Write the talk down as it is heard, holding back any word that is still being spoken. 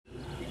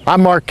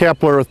I'm Mark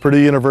Kepler with Purdue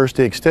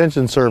University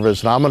Extension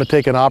Service, and I'm going to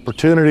take an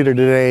opportunity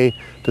today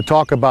to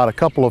talk about a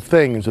couple of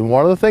things. And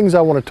one of the things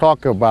I want to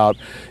talk about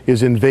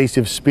is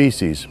invasive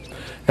species.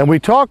 And we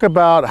talk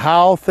about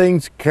how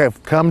things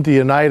have come to the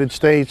United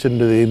States and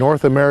to the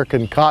North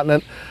American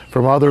continent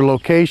from other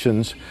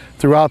locations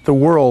throughout the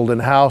world,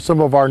 and how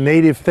some of our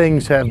native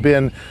things have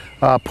been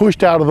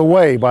pushed out of the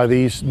way by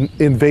these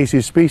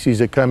invasive species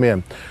that come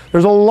in.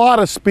 There's a lot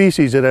of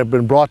species that have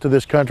been brought to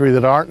this country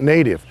that aren't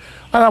native.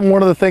 And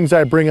one of the things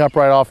I bring up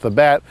right off the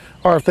bat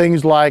are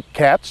things like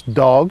cats,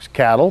 dogs,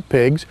 cattle,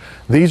 pigs.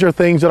 These are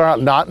things that are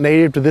not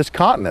native to this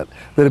continent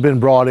that have been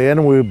brought in,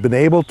 and we've been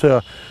able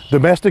to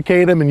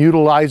domesticate them and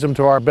utilize them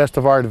to our best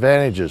of our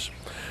advantages.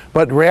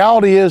 But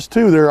reality is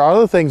too, there are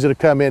other things that have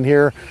come in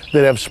here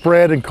that have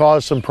spread and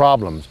caused some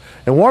problems.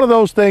 And one of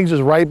those things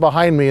is right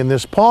behind me in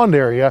this pond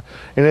area,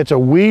 and it's a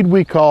weed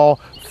we call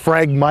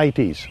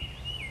Phragmites.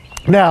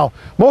 Now,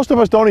 most of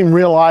us don't even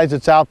realize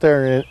it's out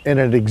there and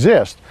it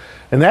exists.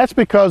 And that's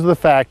because of the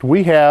fact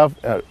we have,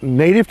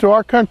 native to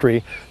our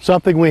country,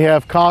 something we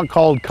have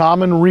called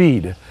common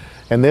reed.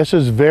 And this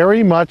is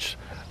very much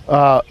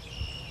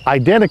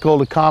identical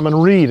to common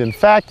reed. In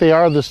fact, they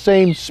are the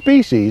same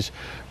species,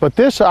 but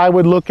this I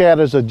would look at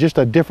as just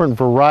a different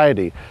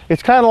variety.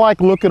 It's kind of like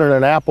looking at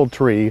an apple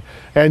tree,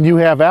 and you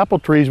have apple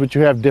trees, but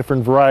you have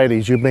different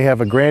varieties. You may have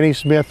a Granny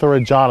Smith or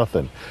a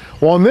Jonathan.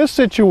 Well, in this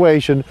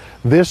situation,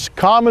 this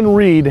common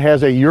reed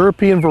has a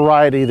European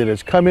variety that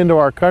has come into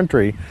our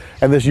country,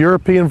 and this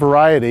European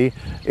variety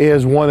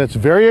is one that's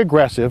very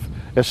aggressive,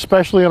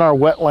 especially in our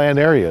wetland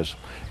areas.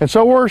 And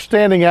so we're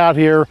standing out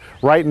here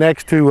right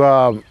next to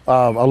a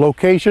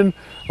location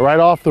right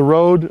off the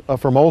road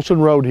from Olson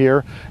Road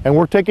here, and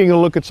we're taking a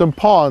look at some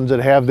ponds that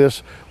have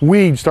this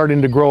weed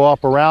starting to grow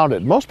up around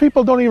it. Most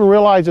people don't even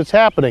realize it's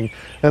happening,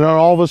 and then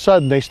all of a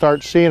sudden they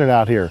start seeing it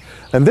out here.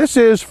 And this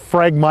is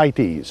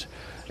Phragmites.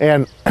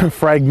 And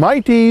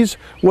Phragmites,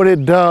 what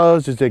it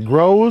does is it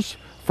grows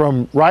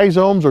from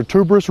rhizomes or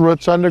tuberous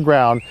roots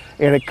underground,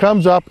 and it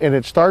comes up and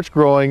it starts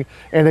growing,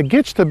 and it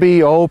gets to be,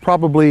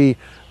 probably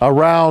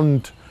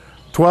around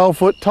 12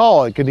 foot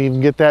tall. It can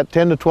even get that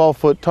 10 to 12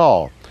 foot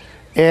tall.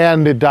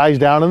 And it dies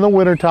down in the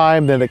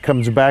wintertime, then it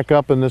comes back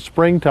up in the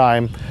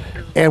springtime.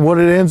 And what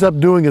it ends up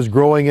doing is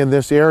growing in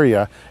this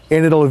area,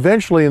 and it'll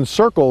eventually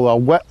encircle a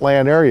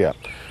wetland area.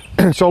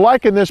 So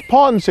like in this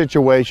pond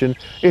situation,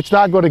 it's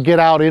not going to get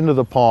out into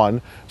the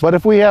pond, but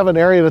if we have an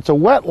area that's a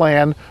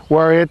wetland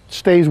where it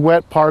stays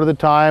wet part of the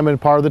time and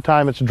part of the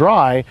time it's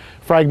dry,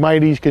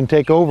 Phragmites can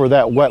take over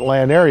that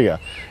wetland area.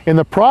 In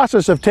the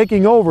process of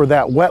taking over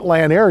that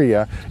wetland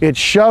area, it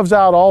shoves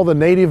out all the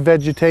native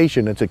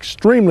vegetation. It's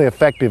extremely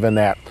effective in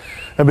that,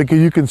 and because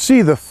you can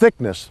see the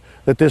thickness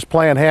that this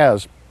plant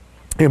has.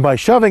 And by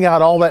shoving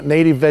out all that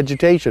native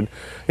vegetation,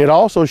 it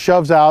also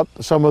shoves out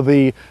some of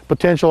the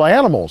potential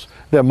animals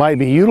that might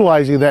be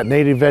utilizing that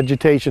native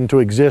vegetation to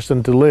exist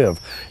and to live.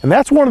 And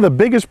that's one of the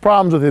biggest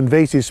problems with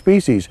invasive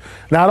species.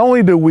 Not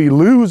only do we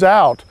lose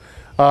out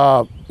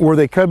where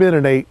they come in,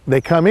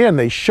 and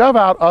they shove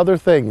out other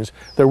things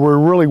that we're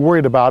really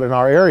worried about in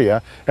our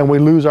area, and we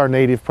lose our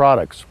native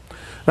products.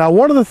 Now,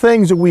 one of the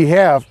things that we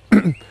have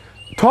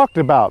talked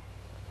about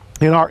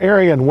in our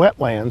area and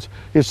wetlands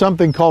is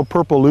something called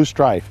purple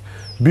loosestrife.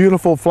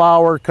 Beautiful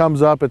flower,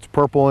 comes up, it's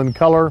purple in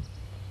color,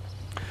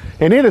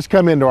 and it has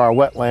come into our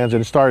wetlands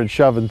and started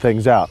shoving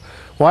things out.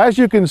 Well, as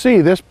you can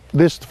see, this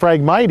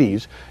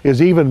Phragmites is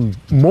even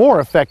more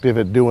effective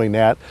at doing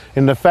that,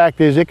 and the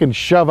fact is it can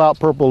shove out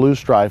purple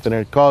loosestrife, and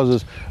it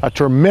causes a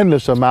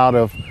tremendous amount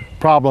of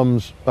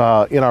problems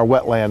in our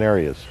wetland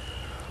areas.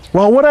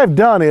 Well, what I've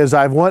done is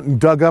I've went and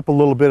dug up a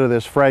little bit of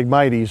this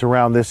Phragmites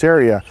around this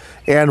area,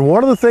 and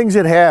one of the things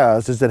it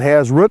has is it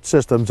has root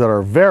systems that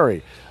are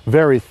very,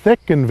 very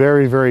thick and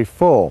very, very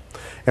full.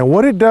 And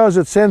what it does,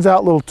 it sends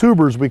out little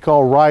tubers we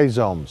call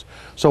rhizomes.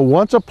 So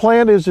once a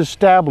plant is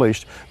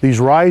established, these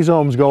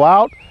rhizomes go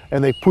out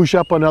and they push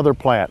up another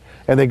plant,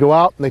 and they go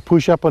out and they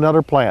push up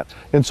another plant.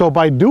 And so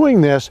by doing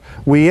this,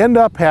 we end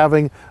up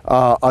having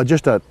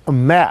just a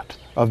mat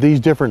of these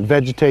different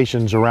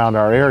vegetations around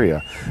our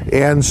area.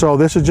 And so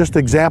this is just an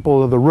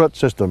example of the root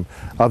system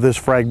of this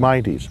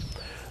Phragmites.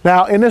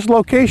 Now, in this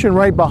location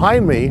right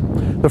behind me,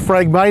 the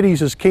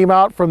Phragmites came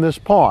out from this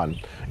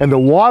pond, and the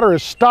water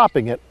is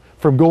stopping it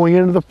from going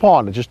into the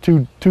pond. It's just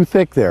too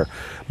thick there.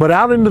 But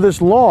out into this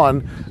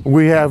lawn,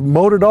 we have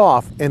mowed it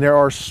off, and there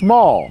are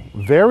small,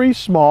 very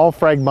small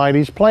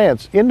Phragmites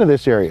plants into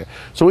this area.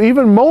 So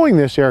even mowing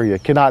this area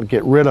cannot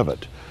get rid of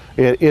it.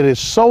 It is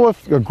so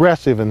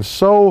aggressive and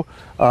so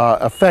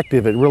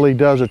effective, it really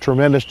does a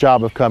tremendous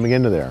job of coming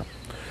into there.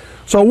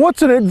 So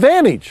what's an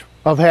advantage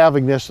of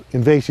having this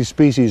invasive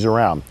species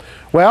around?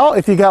 Well,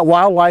 if you got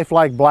wildlife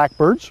like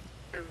blackbirds,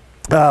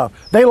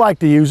 They like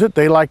to use it,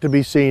 they like to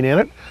be seen in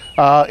it,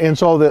 and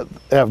so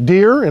that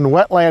deer in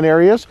wetland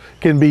areas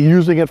can be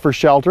using it for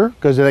shelter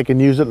because they can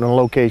use it in a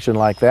location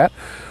like that.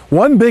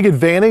 One big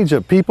advantage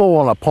that people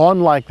on a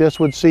pond like this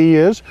would see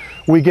is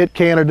we get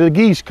Canada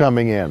geese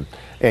coming in.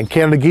 And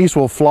Canada geese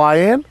will fly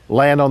in,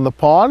 land on the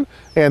pond,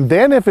 and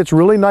then if it's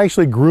really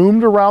nicely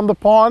groomed around the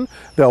pond,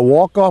 they'll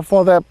walk off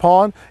of that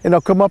pond and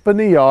they'll come up in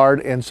the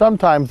yard, and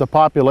sometimes the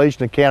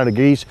population of Canada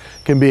geese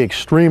can be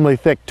extremely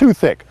thick, too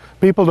thick.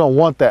 People don't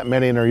want that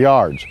many in their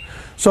yards.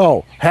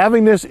 So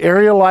having this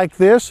area like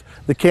this,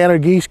 the Canada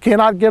geese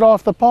cannot get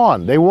off the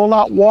pond. They will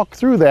not walk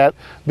through that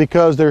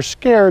because they're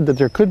scared that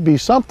there could be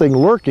something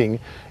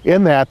lurking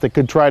in that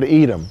could try to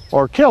eat them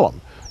or kill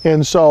them.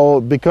 And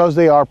so because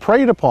they are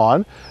preyed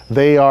upon,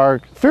 they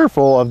are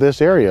fearful of this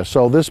area.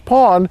 So this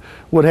pond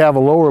would have a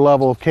lower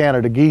level of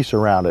Canada geese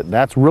around it. And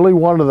that's really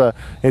one of the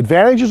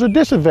advantages or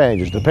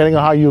disadvantages, depending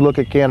on how you look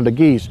at Canada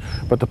geese.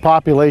 But the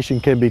population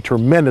can be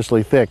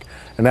tremendously thick,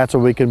 and that's what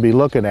we can be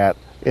looking at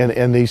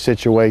in these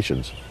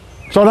situations.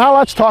 So now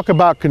let's talk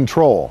about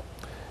control.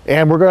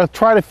 And we're going to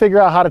try to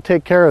figure out how to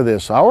take care of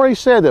this. I already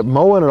said that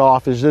mowing it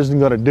off isn't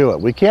going to do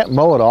it. We can't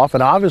mow it off,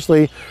 and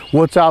obviously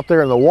what's out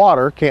there in the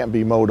water can't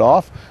be mowed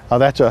off.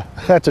 That's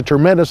a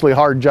tremendously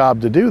hard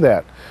job to do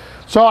that.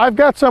 So I've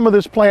got some of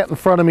this plant in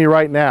front of me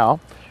right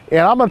now, and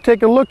I'm going to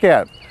take a look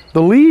at it.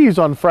 The leaves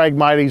on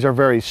Phragmites are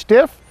very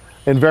stiff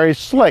and very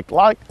slick,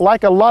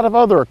 like a lot of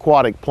other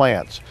aquatic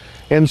plants.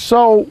 And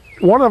so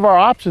one of our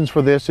options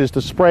for this is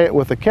to spray it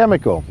with a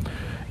chemical.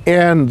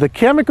 And the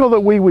chemical that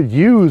we would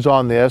use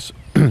on this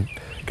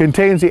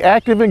contains the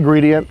active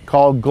ingredient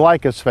called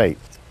glyphosate.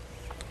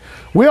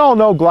 We all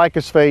know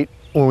glyphosate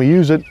when we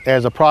use it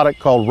as a product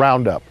called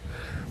Roundup.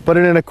 But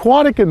in an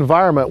aquatic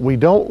environment, we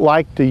don't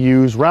like to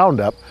use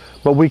Roundup,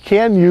 but we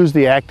can use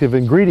the active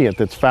ingredient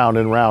that's found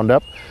in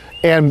Roundup,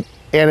 and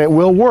it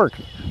will work.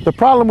 The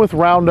problem with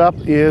Roundup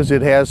is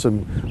it has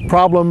some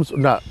problems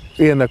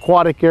in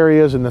aquatic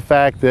areas, in the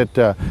fact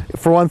that,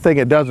 for one thing,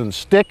 it doesn't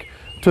stick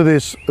to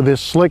this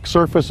slick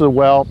surface as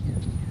well.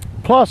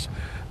 Plus,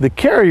 the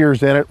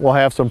carriers in it will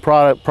have some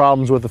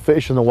problems with the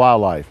fish and the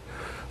wildlife.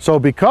 So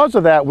because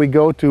of that, we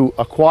go to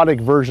aquatic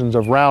versions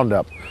of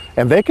Roundup,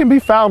 and they can be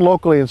found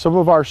locally in some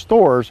of our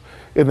stores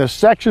in the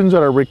sections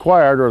that are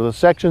required, or the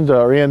sections that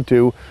are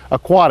into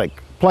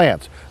aquatic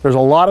plants. There's a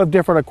lot of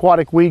different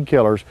aquatic weed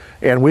killers,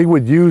 and we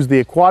would use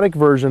the aquatic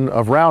version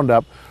of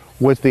Roundup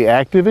with the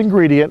active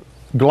ingredient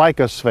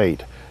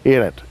glyphosate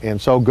in it. And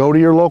so go to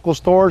your local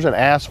stores and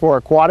ask for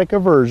aquatic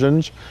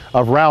versions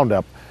of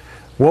Roundup.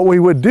 What we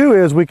would do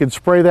is we could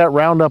spray that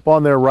Roundup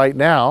on there right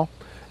now,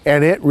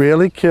 and it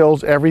really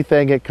kills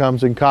everything it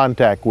comes in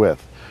contact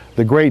with.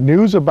 The great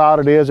news about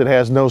it is it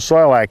has no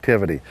soil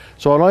activity.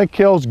 So it only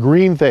kills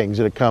green things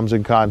that it comes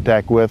in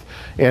contact with,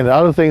 and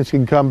other things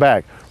can come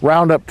back.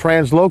 Roundup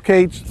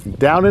translocates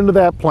down into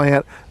that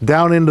plant,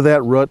 down into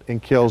that root,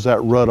 and kills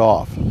that root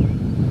off.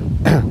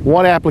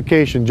 One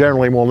application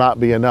generally will not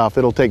be enough.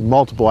 It'll take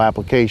multiple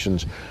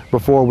applications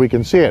before we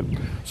can see it.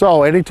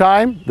 So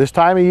anytime, this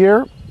time of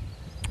year,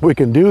 we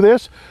can do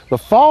this. The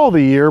fall of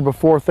the year,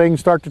 before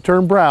things start to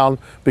turn brown,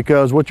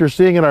 because what you're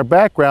seeing in our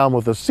background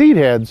with the seed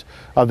heads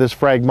of this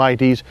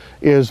Phragmites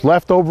is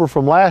left over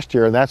from last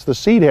year, and that's the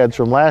seed heads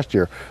from last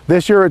year.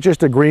 This year it's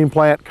just a green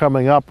plant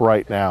coming up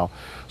right now.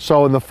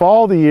 So in the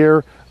fall of the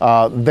year,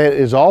 that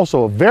is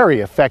also very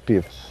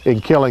effective in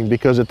killing,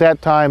 because at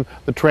that time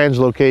the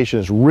translocation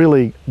is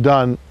really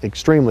done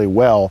extremely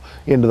well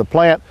into the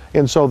plant,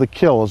 and so the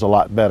kill is a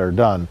lot better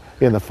done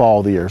in the fall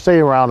of the year, say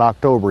around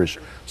Octoberish,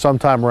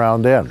 sometime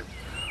around then.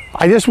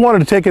 I just wanted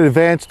to take an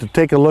advance to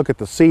take a look at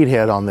the seed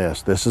head on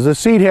this. This is a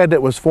seed head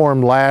that was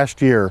formed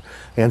last year,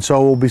 and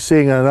so we'll be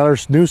seeing another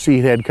new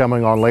seed head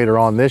coming on later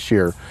on this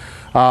year.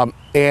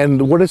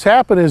 And what has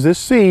happened is this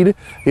seed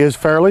is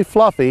fairly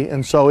fluffy,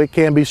 and so it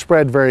can be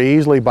spread very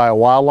easily by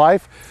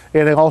wildlife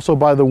and also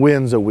by the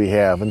winds that we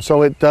have, and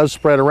so it does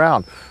spread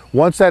around.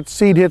 Once that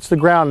seed hits the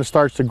ground and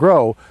starts to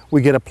grow,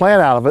 we get a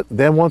plant out of it.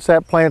 Then once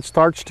that plant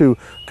starts to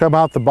come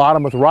out the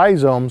bottom with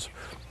rhizomes,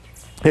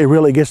 it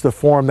really gets to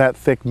form that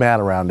thick mat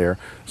around there.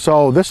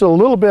 So this is a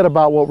little bit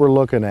about what we're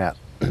looking at.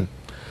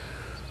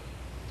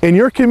 In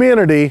your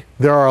community,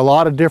 there are a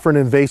lot of different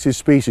invasive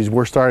species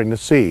we're starting to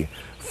see.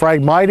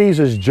 Phragmites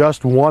is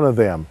just one of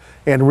them,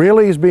 and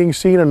really is being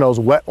seen in those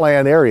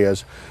wetland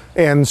areas.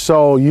 And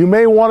so you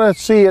may want to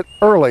see it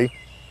early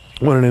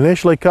when it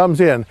initially comes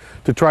in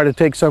to try to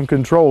take some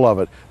control of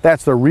it.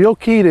 That's the real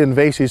key to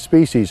invasive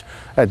species.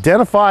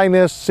 Identifying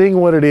this, seeing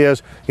what it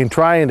is, and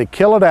trying to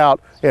kill it out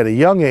at a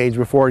young age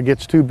before it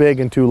gets too big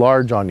and too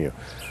large on you.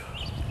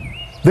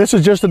 This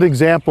is just an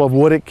example of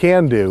what it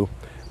can do.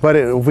 But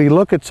if we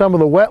look at some of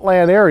the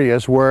wetland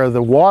areas where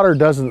the water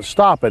doesn't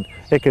stop it,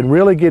 it can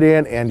really get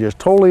in and just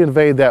totally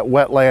invade that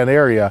wetland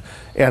area,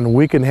 and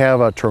we can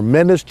have a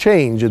tremendous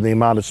change in the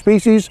amount of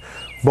species,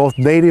 both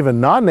native and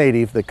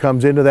non-native, that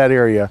comes into that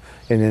area.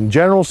 And in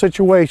general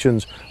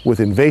situations with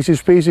invasive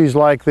species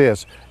like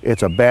this,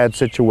 it's a bad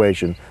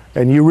situation,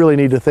 and you really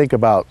need to think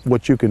about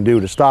what you can do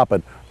to stop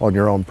it on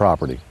your own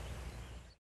property.